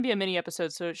be a mini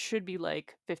episode, so it should be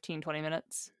like 15, 20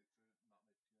 minutes.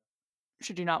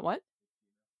 Should you not what?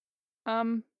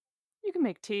 You can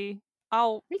make tea.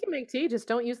 We can make tea, just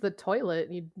don't use the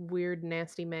toilet, you weird,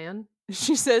 nasty man.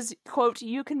 She says, quote,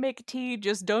 "You can make tea,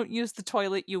 just don't use the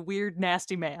toilet, you weird,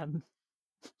 nasty man."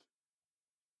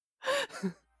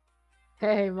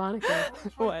 Hey, Monica.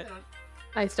 What?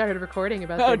 I started recording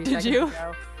about 30 did seconds you?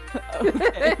 ago.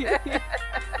 Okay.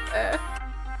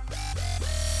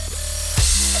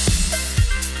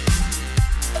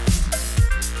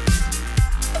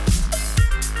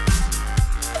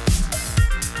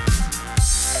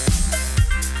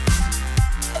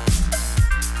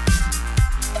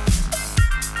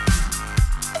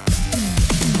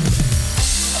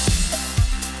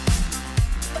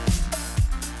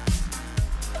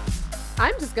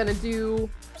 I'm just gonna do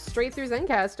straight through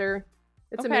Zencastr.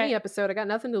 It's a mini episode. I got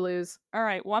nothing to lose. All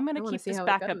right. Well, I'm going to keep this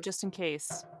back up goes. just in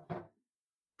case.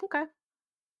 Okay.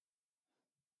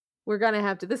 We're gonna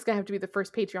have to. This is gonna have to be the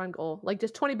first Patreon goal. Like,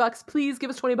 just $20. Please give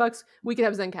us $20. We can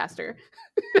have Zencastr.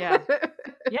 Yeah.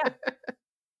 Yeah.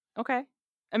 Okay.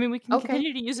 I mean, we can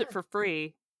continue to use it for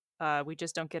free. We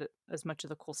just don't get as much of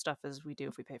the cool stuff as we do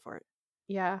if we pay for it.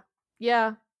 Yeah.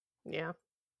 Yeah. Yeah.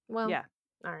 Well. Yeah.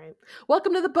 All right.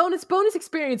 Welcome to the bonus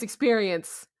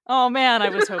experience. Oh man, I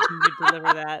was hoping you'd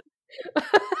deliver that.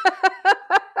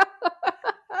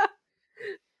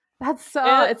 That's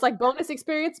it's like bonus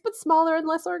experience, but smaller and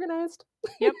less organized.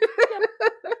 Yep.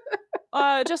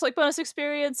 Just like bonus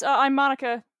experience, I'm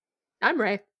Monica. I'm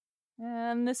Ray.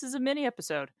 And this is a mini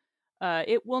episode.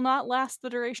 It will not last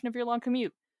the duration of your long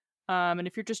commute. And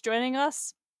if you're just joining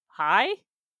us, hi.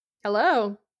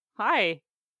 Hello. Hi.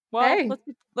 Well, hey.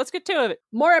 Let's get to it.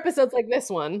 More episodes like this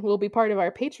one will be part of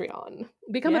our Patreon.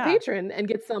 Become a patron and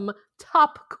get some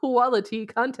top quality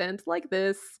content like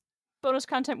this. Bonus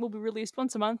content will be released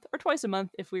once a month or twice a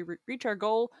month if we reach our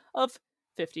goal of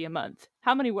 50 a month.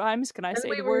 How many times can I say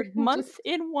the word month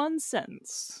in one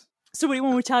sentence? So what do you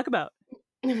want to talk about?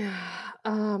 I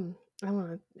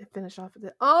want to finish off with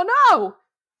it. Oh no!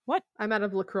 What? I'm out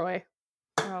of LaCroix.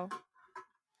 Oh.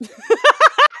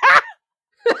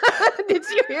 Did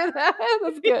you hear that?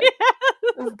 That's good. Yeah.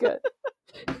 That's good.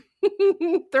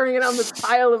 Throwing it on the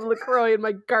pile of LaCroix in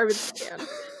my garbage can.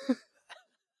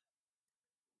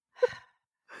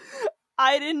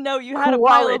 I didn't know you had a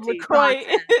pile of LaCroix.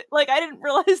 Like, I didn't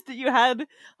realize that you had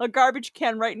a garbage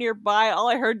can right nearby. All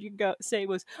I heard you say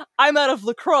was, "I'm out of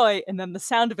LaCroix," and then the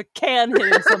sound of a can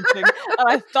hitting something. And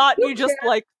I thought you just,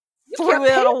 like, threw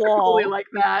it at a wall. Like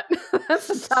that. That's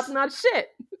some top-notch shit.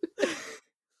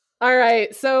 All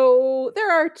right, so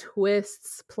there are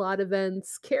twists, plot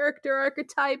events, character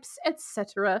archetypes,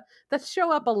 etc. that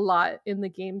show up a lot in the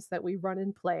games that we run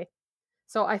and play.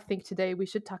 So I think today we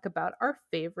should talk about our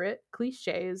favorite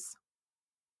cliches.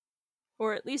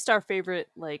 Or at least our favorite,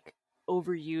 like,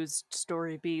 overused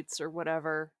story beats or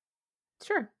whatever.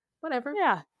 Sure, whatever.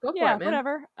 Yeah, go for it, man.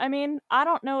 Whatever. I mean, I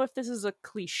don't know if this is a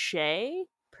cliche,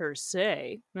 per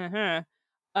se.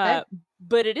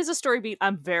 But it is a story beat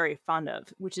I'm very fond of,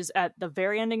 which is at the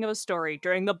very ending of a story,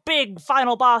 during the big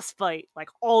final boss fight, like,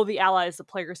 all the allies the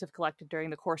players have collected during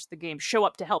the course of the game show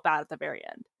up to help out at the very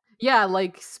end. Yeah,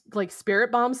 like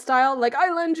Spirit Bomb style. Like,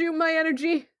 I lend you my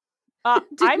energy. I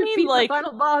mean, like, the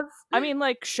final boss. I mean,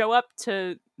 like, show up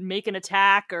to make an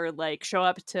attack, or like show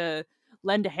up to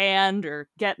lend a hand, or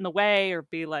get in the way, or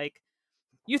be like,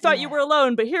 "You thought you were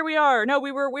alone, but here we are. No,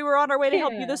 we were on our way to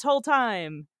help you this whole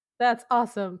time." That's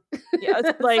awesome. Yeah,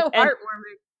 it's like, so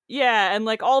heartwarming. Yeah, and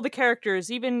like all the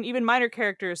characters, even minor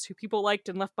characters who people liked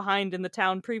and left behind in the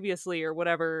town previously or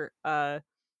whatever,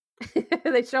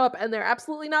 they show up and they're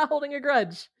absolutely not holding a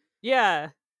grudge. Yeah.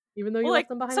 Even though you left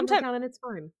them behind in the town and it's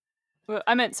fine. Well,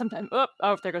 I meant sometimes.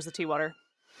 Oh, there goes the tea water.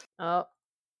 Oh.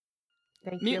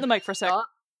 Thank you. Mute the mic for a sec. Oh.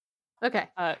 Okay.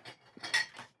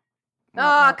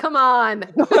 Oh, come on.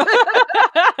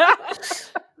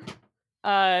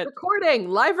 Live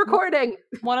recording.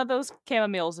 One of those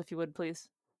chamomiles, if you would, please.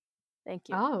 Thank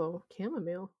you. Oh,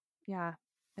 chamomile. Yeah,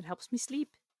 it helps me sleep.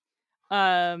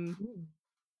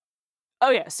 Oh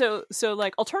yeah, so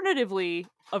like, alternatively,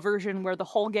 a version where the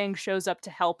whole gang shows up to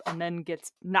help and then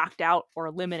gets knocked out or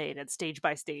eliminated stage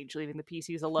by stage, leaving the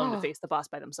PCs alone to face the boss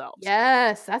by themselves.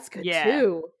 Yes, that's good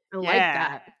too. I like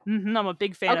that. Mm-hmm, I'm a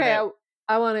big fan of it.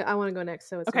 I want to go next.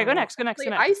 So it's okay. Go next.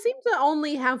 I seem to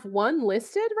only have one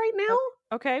listed right now.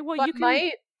 Okay, well, you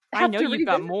can. I know you've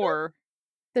got more.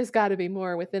 There's got to be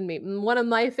more within me. One of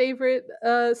my favorite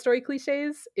story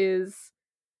cliches is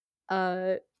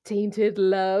tainted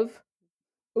love.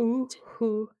 Ooh,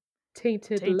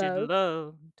 tainted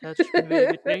love. Touch me,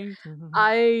 baby.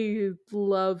 I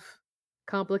love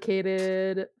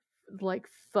complicated like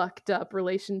fucked up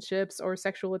relationships or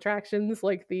sexual attractions,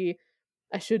 like the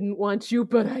I shouldn't want you,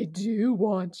 but I do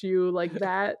want you, like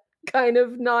that kind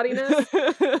of naughtiness.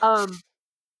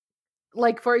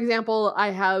 Like, for example, I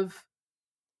have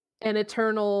an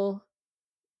eternal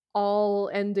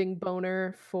all-ending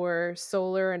boner for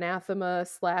Solar Anathema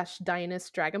 /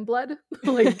 Dynus Dragonblood.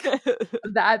 Like,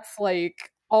 that's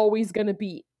like always gonna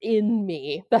be in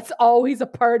me. That's always a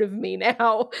part of me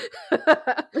now.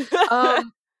 I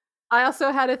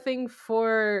also had a thing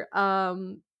for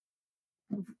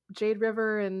Jade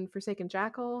River and Forsaken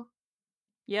Jackal.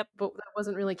 Yep. But that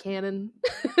wasn't really canon.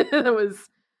 That was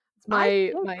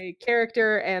my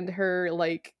character and her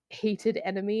like hated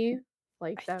enemy.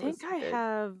 Like that I think I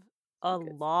have a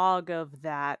log of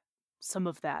that, some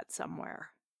of that somewhere.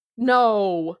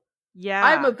 No. Yeah.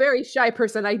 I'm a very shy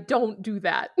person. I don't do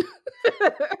that.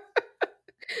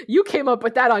 You came up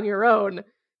with that on your own.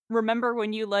 Remember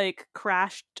when you like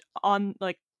crashed on,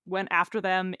 like went after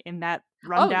them in that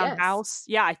rundown house?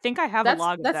 Yeah, I think I have a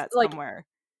log of that somewhere.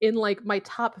 In like my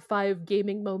top 5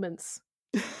 gaming moments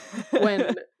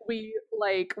when we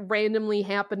like randomly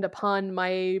happened upon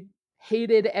my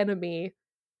hated enemy,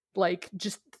 like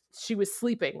just she was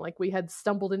sleeping, like we had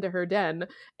stumbled into her den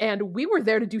and we were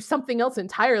there to do something else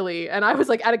entirely, and I was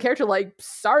like out of character, like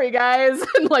sorry guys,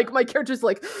 and like my character's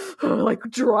like like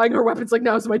drawing her weapons, like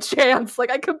now's my chance,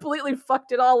 like I completely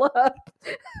fucked it all up.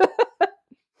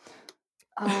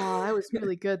 Oh, that was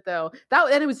really good though.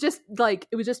 And it was just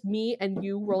me and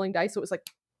you rolling dice, so it was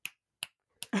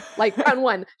like round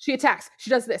 1, she attacks, she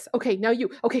does this, okay, now you,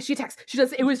 okay, she attacks, she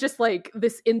does, it was just like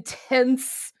this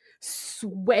intense,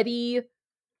 sweaty,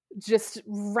 just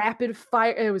rapid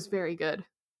fire. It was very good.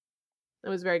 It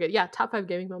was very good. Yeah, top 5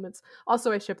 gaming moments.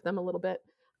 Also, I shipped them a little bit.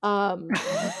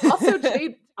 Also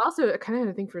Jade, also kind of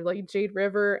had a thing for like Jade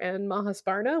River and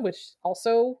Mahasparna, which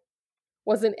also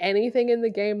wasn't anything in the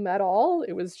game at all.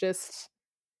 It was just,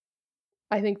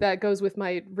 I think that goes with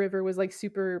my River was like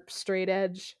super straight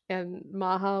edge and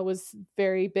Maha was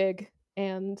very big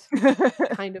and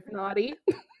kind of naughty.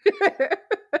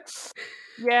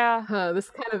 Yeah.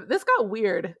 This got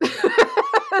weird.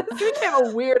 This became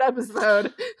a weird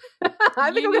episode.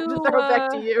 I think I'm going to throw it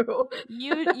back to you.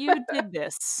 You did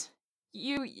this.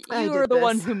 You are the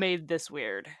one who made this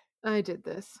weird. I did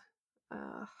this.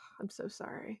 I'm so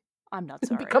sorry. I'm not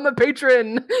sorry. Become a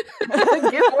patron.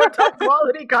 Get more top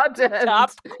quality content.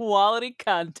 Top quality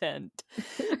content.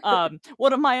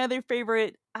 One of my other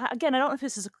favorite, again, I don't know if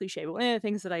this is a cliche, but one of the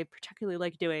things that I particularly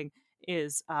like doing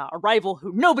is a rival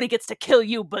who nobody gets to kill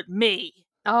you but me.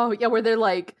 Oh, yeah, where they're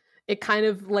like, it kind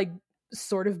of like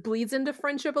sort of bleeds into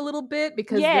friendship a little bit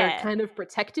because they're kind of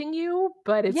protecting you,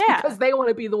 but it's because they want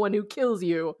to be the one who kills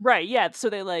you. Right, yeah. So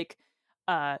they like,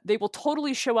 they will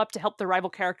totally show up to help the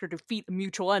rival character defeat a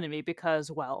mutual enemy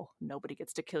because, well, nobody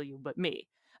gets to kill you but me.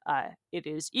 It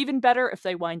is even better if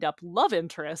they wind up love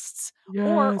interests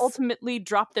or ultimately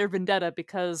drop their vendetta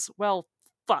because, well,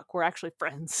 fuck, we're actually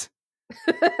friends.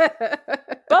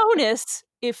 Bonus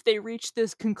if they reach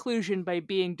this conclusion by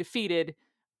being defeated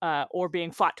or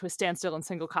being fought to a standstill in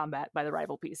single combat by the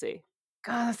rival PC.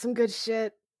 God, that's some good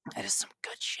shit. That is some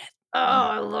good shit. Oh,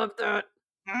 I love that.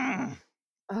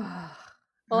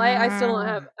 Well, I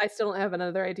still don't have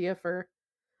another idea for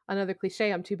another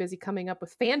cliche. I'm too busy coming up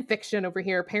with fan fiction over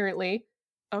here, apparently.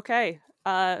 Okay.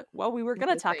 Well, we were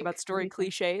gonna talk about story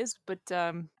cliches, but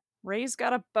Ray's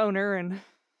got a boner and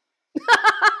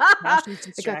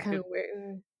it got kind of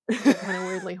weird. Kind of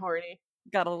weirdly horny.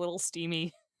 Got a little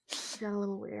steamy. Got a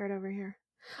little weird over here.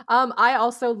 I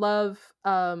also love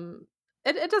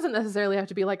it doesn't necessarily have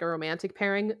to be like a romantic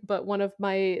pairing, but one of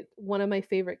my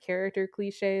favorite character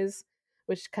cliches,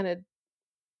 which kind of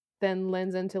then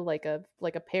lends into like a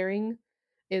pairing,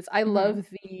 is I love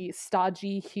the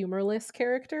stodgy, humorless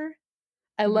character.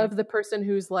 I love the person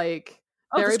who's like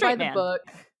very by the book.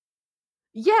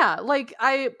 Yeah,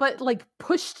 but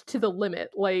pushed to the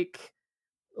limit, like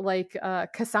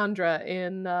Cassandra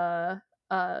in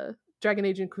Dragon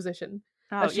Age Inquisition.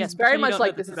 She's very much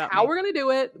like, this is how we're gonna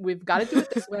do it. We've got to do it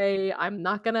this way. I'm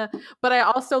not gonna. But I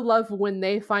also love when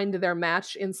they find their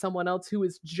match in someone else who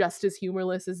is just as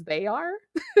humorless as they are.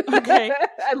 Okay.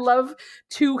 I love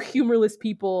 2 humorless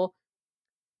people,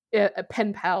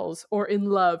 pen pals or in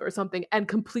love or something, and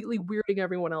completely weirding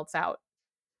everyone else out.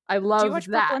 I love that. Do you watch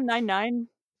Brooklyn Nine-Nine?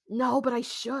 No, but I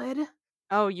should.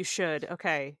 Oh, you should.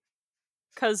 Okay.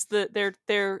 Because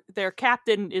their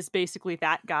captain is basically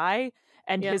that guy,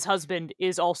 and his husband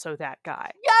is also that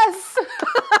guy. Yes!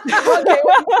 Okay,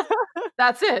 well,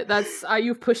 that's it. That's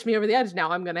you've pushed me over the edge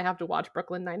now. I'm going to have to watch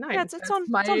Brooklyn Nine-Nine. Yeah, it's on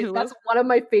Hulu. That's one of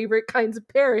my favorite kinds of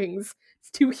pairings.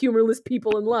 It's 2 humorless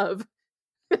people in love.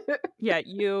 Yeah,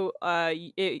 you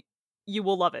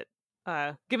will love it.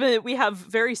 Given that we have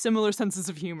very similar senses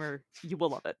of humor, you will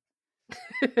love it.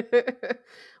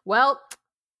 Well,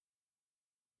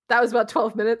 that was about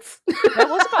 12 minutes. That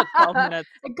was about 12 minutes.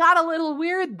 It got a little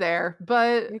weird there,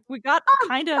 but we got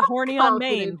kind of horny on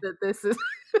Maine. That this is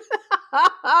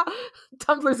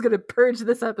Tumblr's gonna purge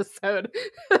this episode.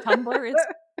 Tumblr is.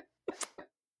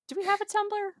 Do we have a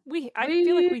Tumblr? I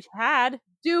feel like we had.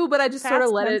 But I just sort of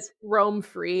let it roam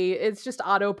free. It's just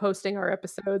auto posting our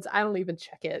episodes. I don't even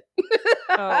check it.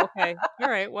 Oh, okay. All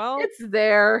right. Well, it's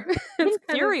there. In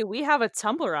theory, we have a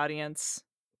Tumblr audience.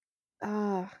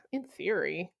 In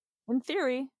theory. I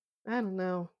don't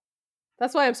know.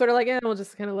 That's why I'm sort of like, we'll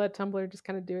just kind of let Tumblr just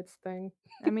kind of do its thing.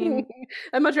 I mean,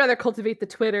 I'd much rather cultivate the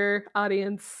Twitter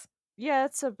audience. Yeah,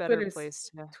 it's a better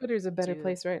place. Twitter's a better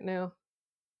place right now.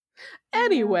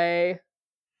 Anyway,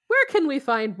 where can we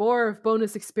find more of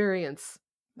Bonus Experience?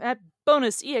 At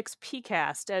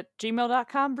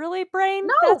bonusexpcast@gmail.com. Really, Brain?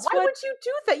 No, why would you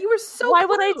do that? You were so Why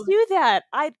close. would I do that?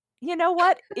 You know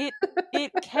what?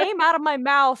 It came out of my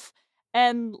mouth,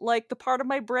 and like the part of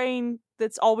my brain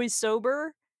that's always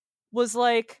sober was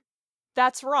like,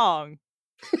 that's wrong.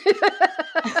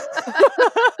 That's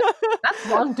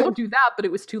wrong. Don't do that. But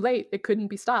it was too late. It couldn't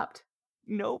be stopped.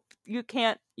 Nope. You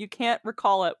can't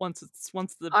recall it once the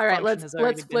all right, let's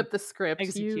flip the script.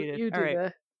 Executed. You do all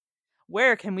right.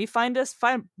 Where can we find us?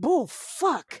 Oh,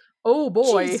 fuck. Oh,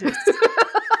 boy. Jesus.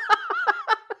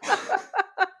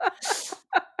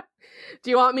 Do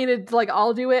you want me to,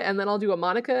 I'll do it, and then I'll do a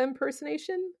Monica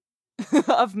impersonation?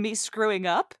 Of me screwing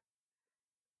up?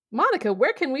 Monica,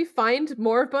 where can we find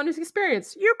more of Bonus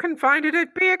Experience? You can find it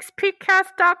at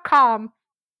bxpcast.com.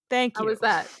 Thank you. How was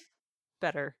that?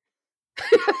 Better.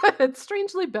 It's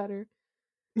strangely better.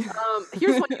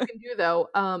 Here's what you can do, though.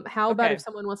 How about if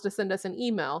someone wants to send us an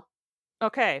email?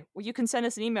 Okay. Well, you can send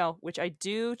us an email, which I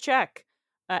do check,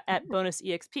 at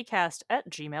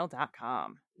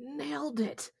bonusexpcast@gmail.com. Nailed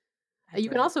it. You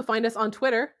can also find us on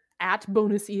Twitter at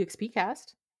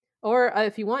bonusexpcast. Or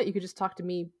if you want, you could just talk to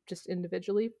me just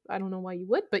individually. I don't know why you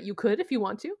would, but you could if you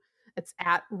want to. It's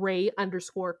at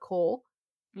Ray_Cole.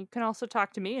 You can also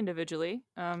talk to me individually.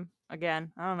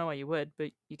 Again, I don't know why you would,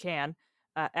 but you can.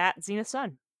 At Xena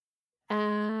Sun.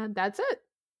 And that's it.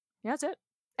 Yeah, that's it.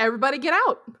 Everybody get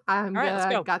out. All right,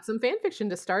 let's go. Got some fan fiction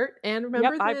to start. And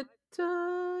remember that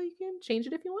you can change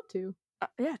it if you want to.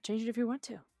 Yeah, change it if you want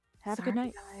to. Have a good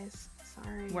night. Guys.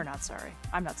 Sorry. We're not sorry.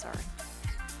 I'm not sorry.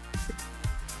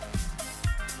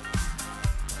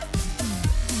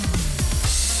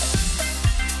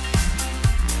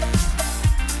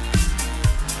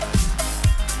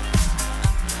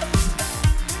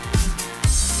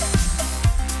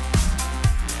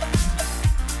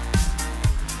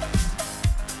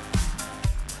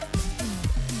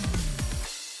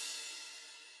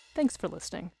 Thanks for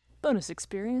listening. Bonus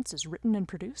Experience is written and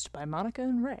produced by Monica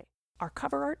and Ray. Our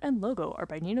cover art and logo are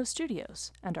by Nino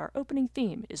Studios, and our opening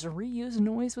theme is Reuse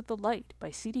Noise with the Light by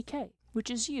CDK, which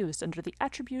is used under the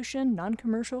Attribution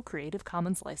Non-Commercial Creative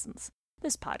Commons license.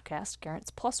 This podcast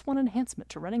guarantees +1 enhancement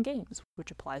to running games,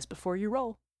 which applies before you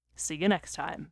roll. See you next time.